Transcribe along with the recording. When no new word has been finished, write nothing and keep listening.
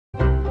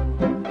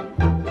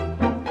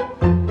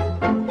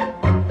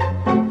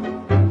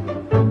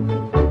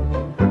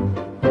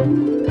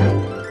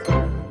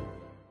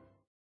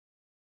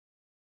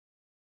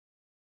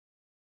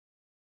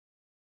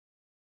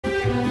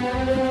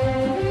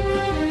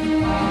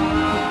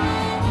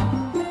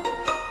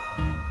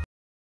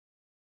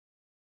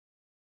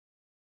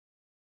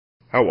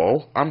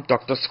Hello, I'm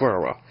Dr.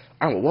 Sclera.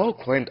 I'm a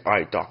well-acclaimed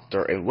eye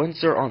doctor in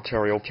Windsor,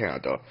 Ontario,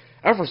 Canada.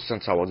 Ever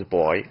since I was a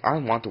boy, I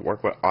wanted to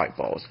work with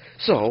eyeballs.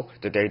 So,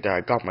 the day that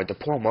I got my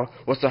diploma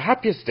was the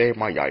happiest day of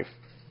my life.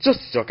 Just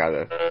look at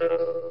it.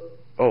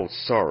 Oh,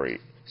 sorry.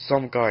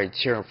 Some guy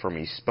cheering for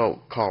me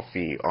spelled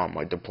coffee on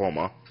my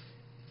diploma.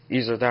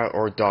 Either that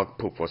or dog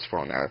poop was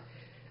thrown at it.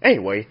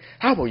 Anyway,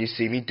 how about you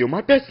see me do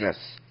my business?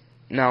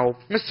 Now,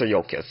 Mr.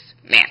 Yocus.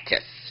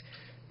 Mantis.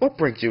 What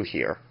brings you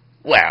here?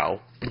 Well,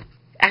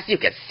 as you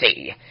can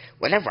see,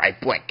 whenever I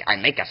blink, I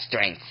make a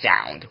strange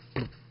sound.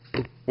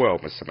 Well,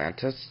 Mr.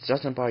 Mantis,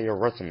 judging by your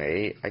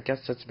resume, I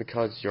guess it's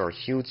because you're a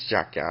huge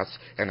jackass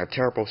and a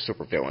terrible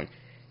supervillain.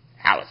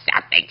 How does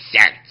that make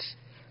sense?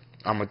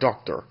 I'm a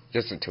doctor.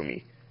 Listen to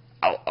me.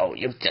 Oh,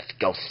 you just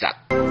go suck.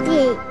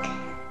 Dick.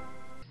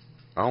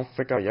 I don't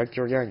think I like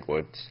your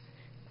language.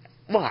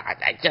 What?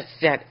 I just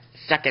said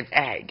suck an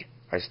egg.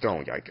 I still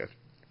don't like it.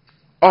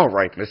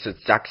 Alright,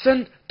 Mrs.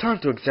 Jackson, time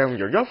to examine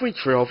your lovely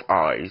trio of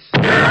eyes.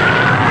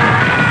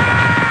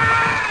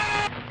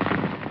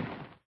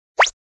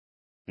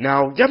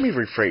 Now, let me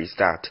rephrase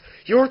that.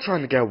 You're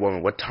trying to get a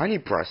woman with tiny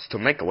breasts to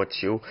make it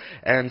with you,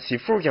 and see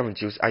fruit lemon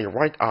juice at your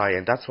right eye,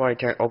 and that's why I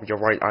can't open your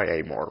right eye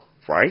anymore,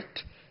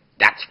 right?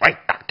 That's right,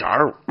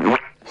 Doctor.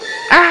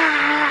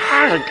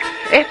 Ah!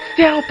 It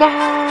still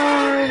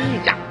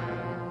burns!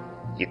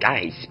 You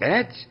guys,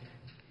 minutes?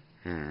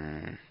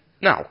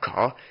 Now,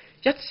 Carl,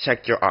 let's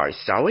check your eyes,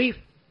 shall we?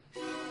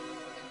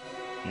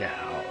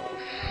 Now,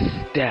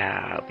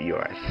 stab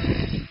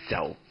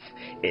yourself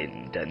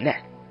in the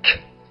neck.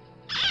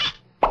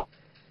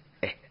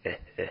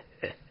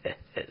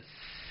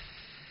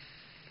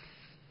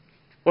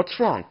 What's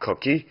wrong,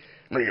 Cookie?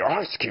 My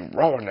eyes keep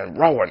rolling and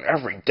rolling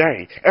every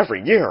day,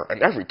 every year,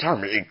 and every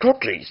time I eat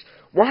cookies.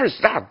 Why is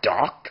that,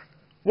 Doc?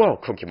 Well,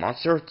 Cookie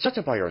Monster,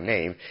 judging by your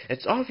name,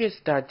 it's obvious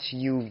that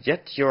you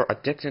let your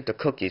addiction to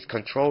cookies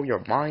control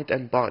your mind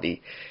and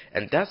body,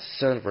 and that's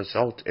should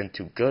result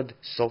into good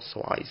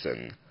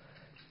socializing.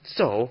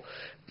 So,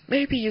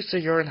 maybe you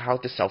should learn how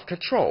to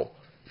self-control.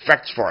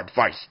 Thanks for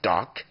advice,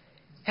 Doc.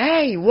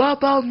 Hey, what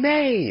about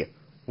me?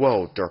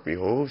 Well, Derpy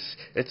Hooves,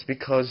 it's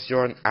because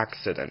you're an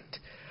accident.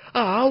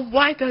 Oh,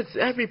 why does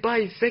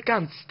everybody think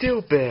I'm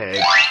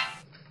stupid?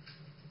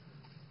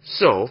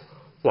 So,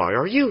 why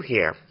are you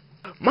here?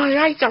 My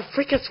eyes are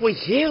freakishly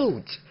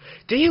huge.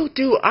 Do you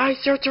do eye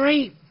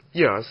surgery?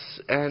 Yes,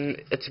 and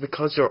it's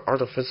because you're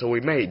artificially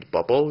made,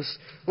 Bubbles.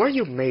 What are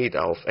you made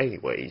of,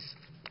 anyways?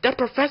 The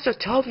professor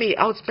told me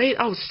I was made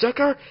out of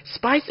sugar,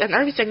 spice, and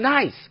everything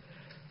nice.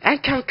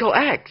 And chemical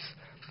eggs.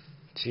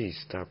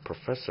 Jeez, that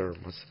professor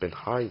must have been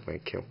high when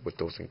it came with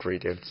those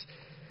ingredients.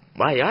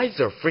 My eyes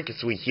are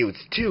freakishly huge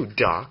too,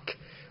 Doc.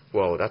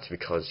 Well, that's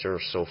because you're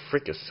so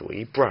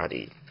freakishly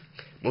bratty.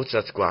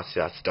 Muchas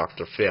gracias,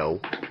 Dr. Phil.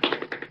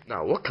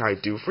 Now, what can I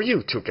do for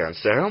you, Toucan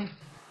Sam?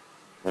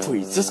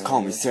 Please, just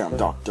call me Sam,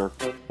 Doctor.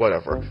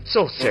 Whatever.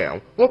 So,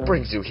 Sam, what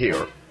brings you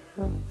here?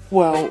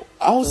 Well,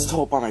 I was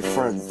told by my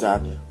friends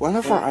that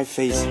whenever I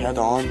face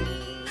head-on,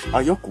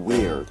 I look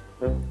weird.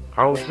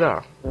 How's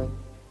that?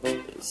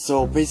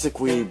 So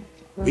basically,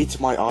 each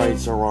of my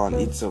eyes are on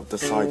each of the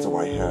sides of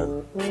my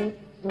head.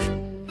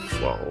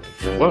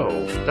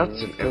 Well,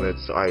 that's an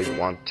image I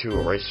want to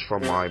erase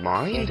from my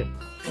mind.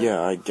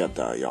 Yeah, I get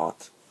that,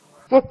 yacht.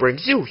 What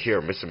brings you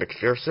here, Mr.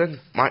 MacPherson?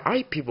 My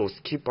eye pupils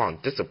keep on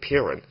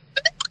disappearing.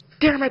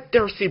 Damn it,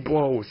 Darcy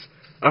blows!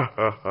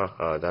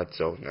 That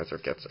joke never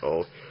gets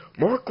old.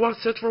 More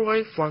glasses for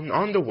life fun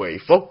on the way,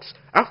 folks,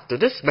 after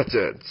this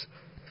message.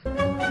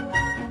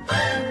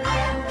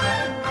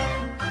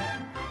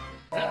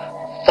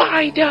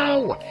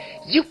 Fido!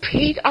 You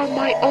peed on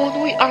my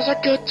only other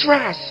good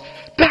dress!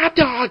 Bad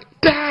dog!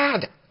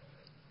 Bad!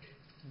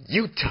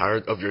 You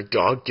tired of your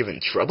dog giving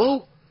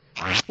trouble?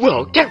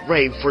 Well, get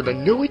ready for the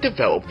newly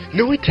developed,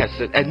 newly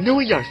tested, and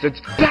newly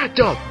licensed Bad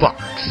Dog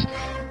Box!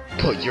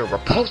 Put your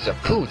repulsive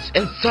poods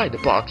inside the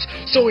box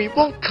so it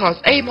won't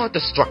cause any more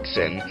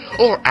destruction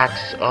or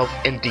acts of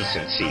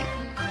indecency.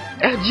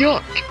 And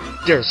yuck!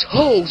 There's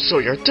holes so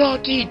your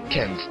doggy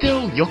can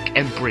still yuck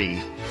and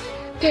breathe.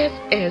 This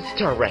is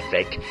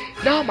terrific.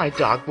 Now my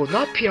dog will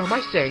not pee on my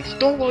sinks,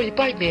 don't worry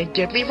bite me and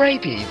give me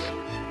rabies.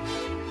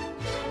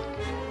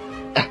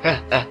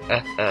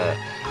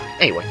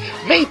 Anyway,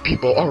 many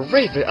people are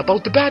raving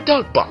about the Bad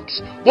Dog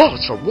Box.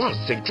 Wallace from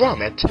Wallace and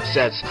Gromit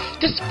says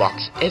this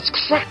box is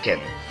cracking.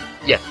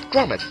 Yet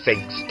Gromit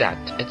thinks that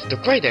it's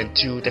degrading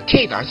to the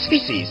canine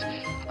species.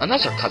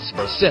 Another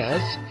customer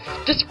says,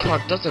 this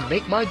product doesn't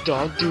make my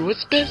dog do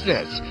its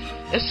business.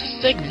 Is this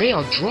thing made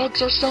on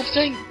drugs or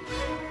something?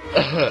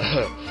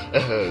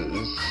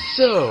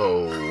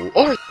 So,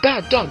 order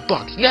Bad Dog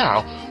Box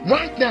now,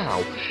 right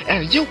now,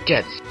 and you'll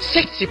get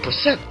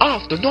 60%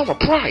 off the normal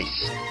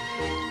price.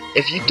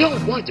 If you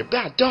don't want your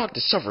bad dog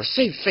to suffer the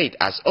same fate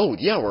as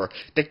Old Yeller,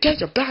 then get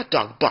your Bad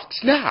Dog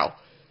Box now.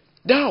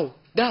 Now,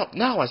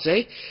 I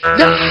say,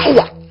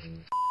 now!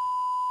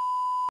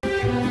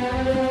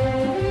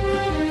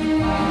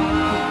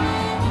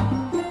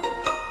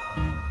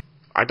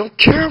 I don't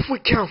care if we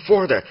can't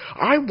afford it.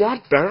 I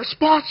want better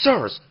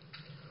sponsors.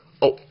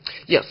 Oh,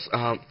 Yes,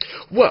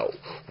 well,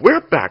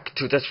 we're back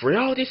to this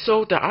reality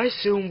show that I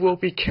assume will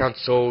be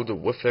cancelled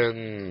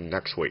within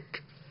next week.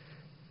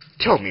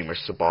 Tell me,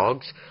 Mr.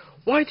 Boggs,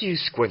 why do you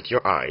squint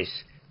your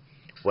eyes?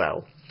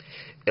 Well,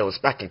 it was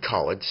back in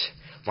college.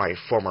 My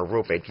former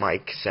roommate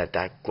Mike said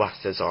that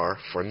glasses are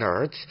for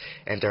nerds,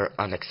 and they're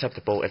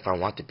unacceptable if I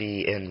want to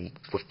be in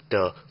with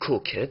the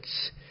cool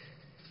kids.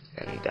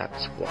 And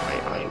that's why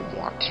I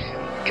want him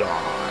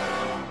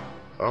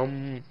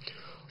gone.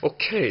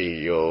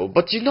 Okay,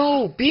 but you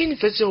know, being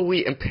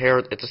visually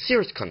impaired is a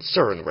serious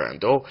concern,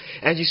 Randall,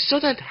 and you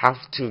shouldn't have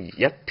to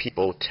let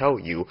people tell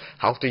you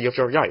how to live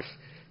your life.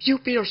 You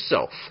be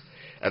yourself.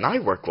 And I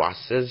wear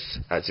glasses,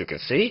 as you can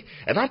see,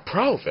 and I'm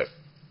proud of it.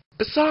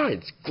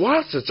 Besides,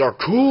 glasses are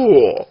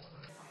cool!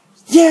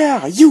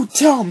 Yeah, you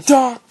tell him,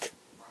 Doc!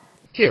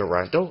 Here,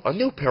 Randall, a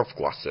new pair of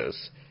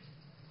glasses.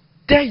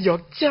 They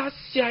look just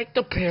like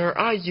the pair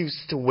I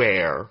used to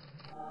wear.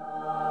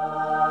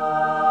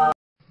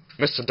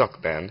 Mr.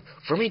 Duckman,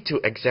 for me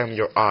to examine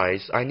your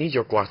eyes, I need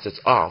your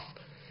glasses off.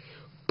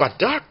 But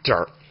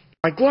doctor,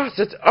 my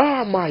glasses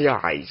are my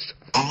eyes.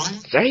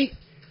 See?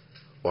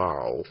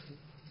 Wow.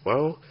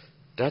 Well,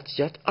 that's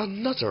yet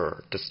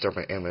another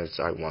disturbing image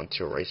I want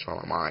to erase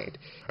from my mind.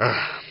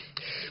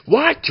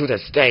 Why to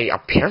this day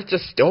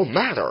appearances still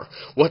matter?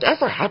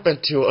 Whatever happened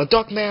to a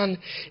Duckman?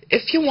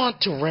 If you want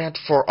to rant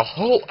for a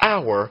whole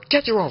hour,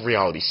 get your own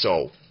reality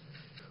show.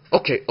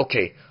 Okay.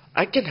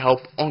 I can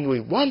help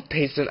only one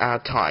patient at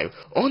a time,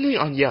 only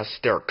unless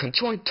they're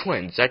conjoined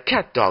twins, that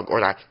cat dog or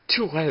that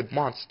two-headed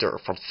monster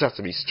from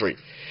Sesame Street.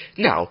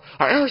 Now,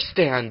 I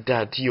understand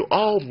that you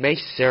all may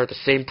share the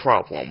same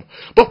problem,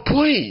 but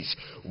please,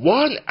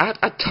 one at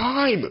a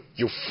time,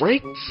 you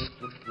freaks!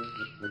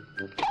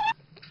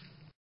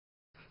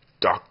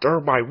 Doctor,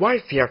 my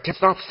wife here can't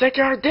stop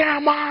sticking her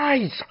damn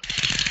eyes!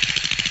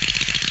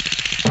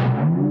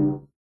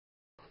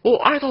 Well,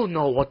 I don't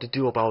know what to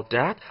do about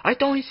that. I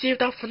don't see if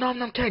that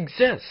phenomenon can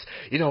exist.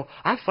 You know,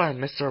 I find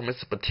Mr. and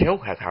Mrs. Patel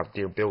have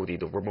the ability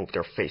to remove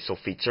their facial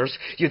features.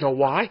 You know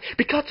why?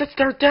 Because it's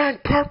their dang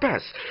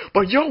purpose.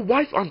 But your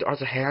wife, on the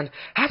other hand,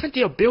 having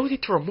the ability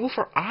to remove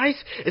her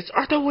eyes is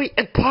utterly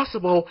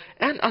impossible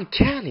and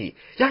uncanny.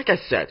 Like I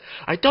said,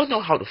 I don't know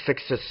how to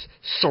fix this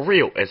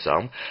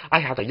surrealism.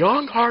 I had a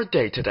long, hard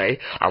day today.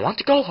 I want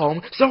to go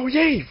home, so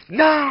leave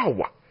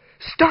now!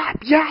 Stop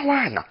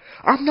yelling!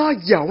 I'm not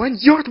yelling,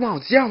 you're the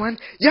ones yelling!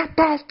 You're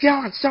both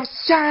yelling, so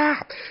shut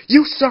up!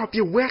 You shut up,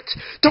 you witch!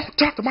 Don't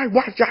talk to my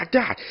wife like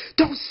that!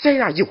 Don't say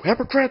that, you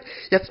hypocrite!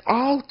 Let's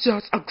all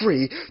just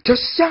agree to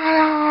shut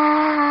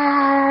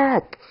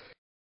up!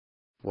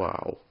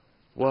 Wow.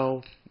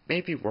 Well,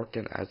 maybe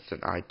working as an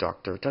eye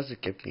doctor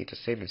doesn't give me the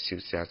same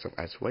enthusiasm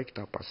as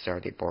waking up on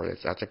Saturday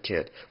mornings as a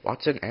kid,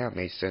 watching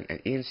animation and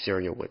eating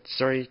cereal with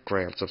 30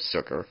 grams of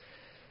sugar.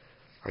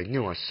 I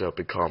knew I should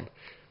become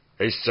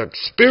a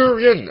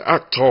Shakespearean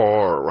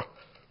actor!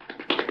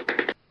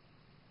 I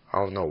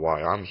don't know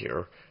why I'm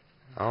here.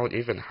 I don't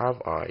even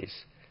have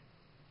eyes.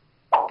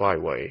 By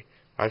the way,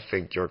 I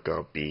think you're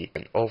gonna be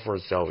an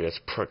overzealous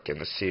prick in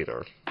the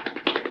theater.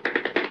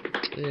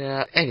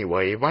 Yeah,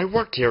 anyway, my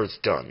work here is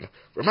done.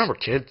 Remember,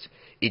 kids,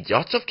 eat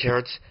lots of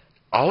carrots,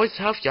 always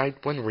have light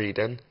when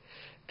reading,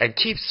 and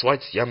keep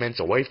sweats lemons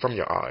away from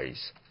your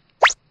eyes.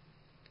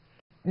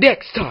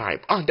 Next time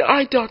on The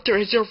Eye Doctor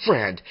Is Your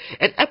Friend,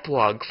 an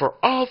epilogue for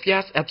all of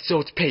last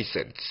episode's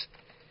patients.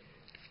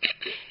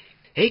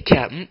 Hey,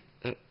 Captain.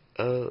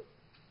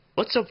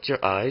 What's up with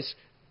your eyes?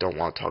 Don't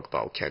want to talk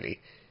about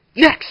Kenny.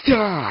 Next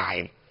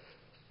time!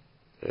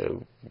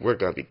 We're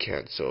gonna be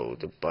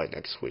canceled by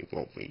next week,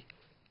 won't we?